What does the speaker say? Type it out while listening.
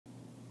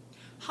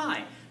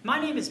Hi,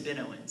 my name is Ben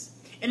Owens,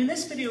 and in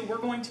this video we're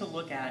going to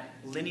look at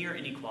linear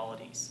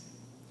inequalities.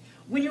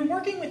 When you're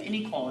working with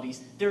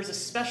inequalities, there's a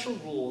special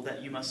rule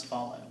that you must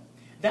follow.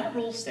 That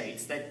rule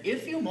states that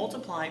if you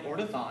multiply or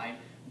divide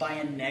by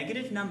a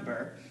negative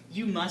number,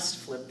 you must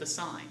flip the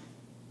sign.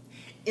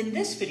 In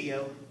this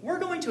video, we're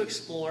going to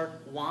explore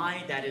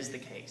why that is the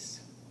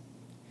case.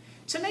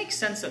 To make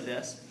sense of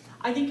this,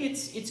 I think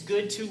it's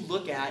good to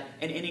look at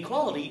an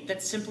inequality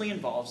that simply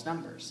involves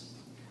numbers.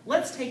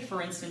 Let's take,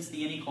 for instance,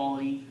 the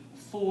inequality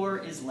 4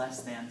 is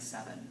less than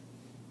 7.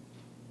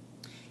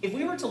 If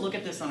we were to look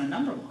at this on a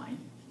number line,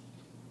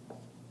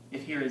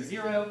 if here is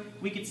 0,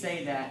 we could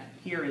say that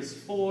here is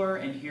 4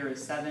 and here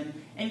is 7.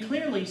 And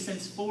clearly,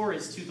 since 4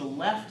 is to the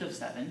left of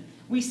 7,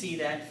 we see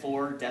that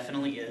 4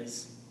 definitely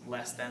is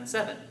less than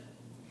 7.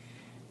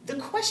 The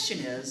question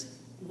is,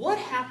 what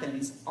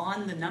happens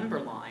on the number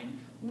line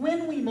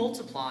when we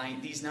multiply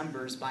these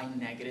numbers by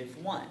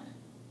 -1,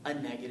 a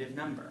negative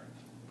number?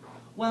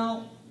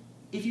 Well,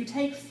 if you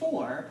take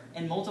 4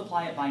 and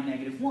multiply it by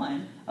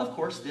 -1, of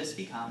course this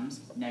becomes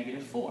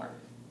 -4.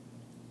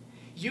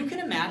 You can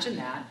imagine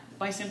that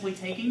by simply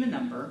taking the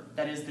number,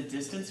 that is the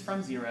distance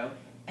from 0,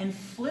 and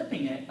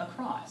flipping it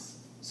across.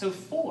 So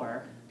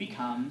 4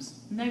 becomes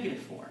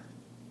 -4.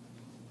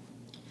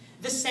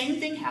 The same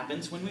thing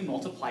happens when we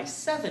multiply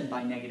 7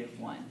 by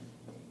 -1.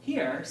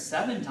 Here,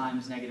 7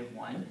 times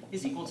 -1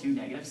 is equal to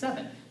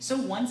 -7. So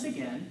once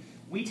again,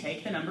 we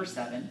take the number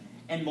 7,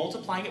 and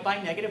multiplying it by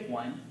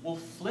 -1, we'll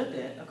flip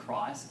it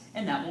across,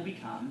 and that will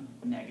become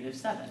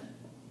 -7.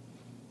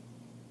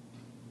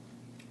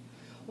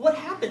 What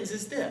happens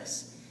is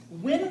this.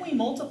 When we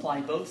multiply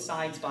both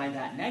sides by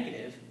that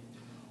negative,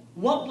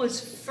 what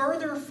was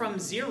further from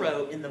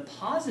 0 in the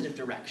positive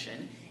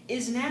direction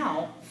is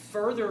now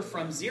further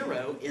from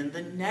 0 in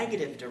the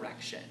negative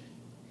direction.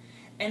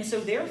 And so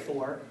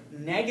therefore,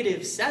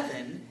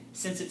 -7,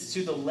 since it's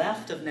to the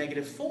left of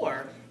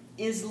 -4,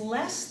 is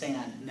less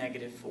than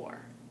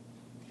 -4.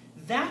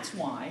 That's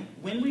why,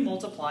 when we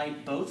multiply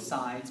both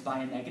sides by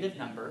a negative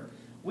number,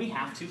 we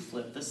have to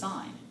flip the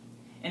sign.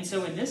 And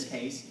so in this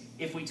case,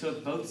 if we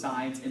took both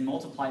sides and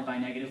multiplied by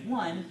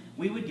 -1,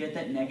 we would get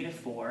that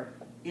 -4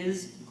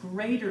 is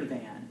greater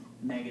than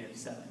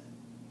 -7.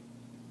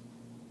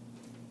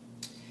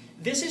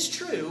 This is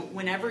true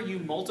whenever you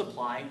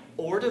multiply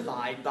or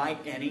divide by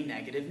any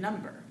negative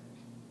number.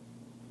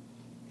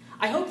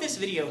 I hope this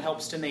video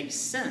helps to make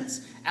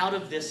sense out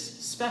of this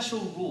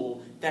special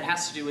rule that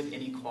has to do with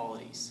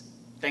inequalities.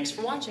 Thanks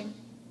for watching.